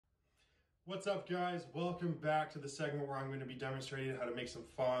What's up, guys? Welcome back to the segment where I'm going to be demonstrating how to make some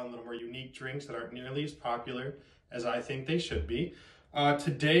fun, a little more unique drinks that aren't nearly as popular as I think they should be.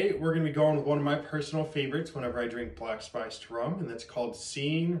 Today, we're going to be going with one of my personal favorites whenever I drink black spiced rum, and that's called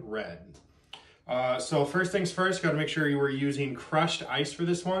Seeing Red. So first things first, got to make sure you are using crushed ice for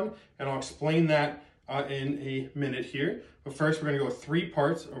this one, and I'll explain that in a minute here. But first, we're going to go with 3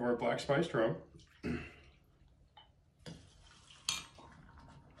 parts of our black spiced rum.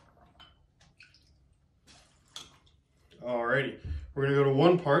 Alrighty, we're going to go to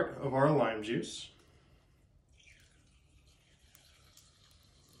 1 part of our lime juice.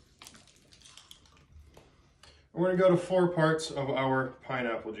 We're going to go to 4 parts of our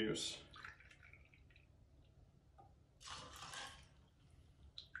pineapple juice.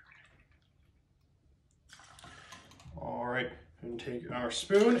 Alright, and take our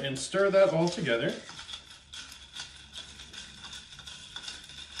spoon and stir that all together.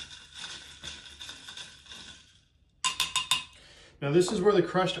 Now this is where the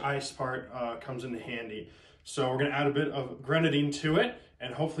crushed ice part comes into handy. So we're going to add a bit of grenadine to it,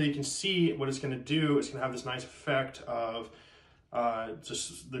 and hopefully you can see what it's going to do. It's going to have this nice effect of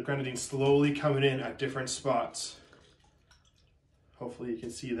just the grenadine slowly coming in at different spots. Hopefully you can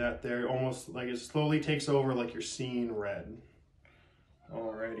see that there, almost like it slowly takes over like you're seeing red.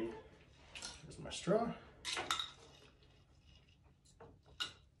 Alrighty, here's my straw.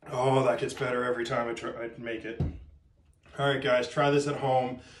 Oh, that gets better every time I make it. All right, guys, try this at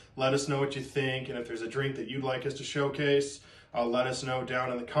home. Let us know what you think, and if there's a drink that you'd like us to showcase, let us know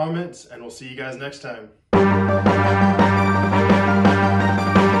down in the comments, and we'll see you guys next time.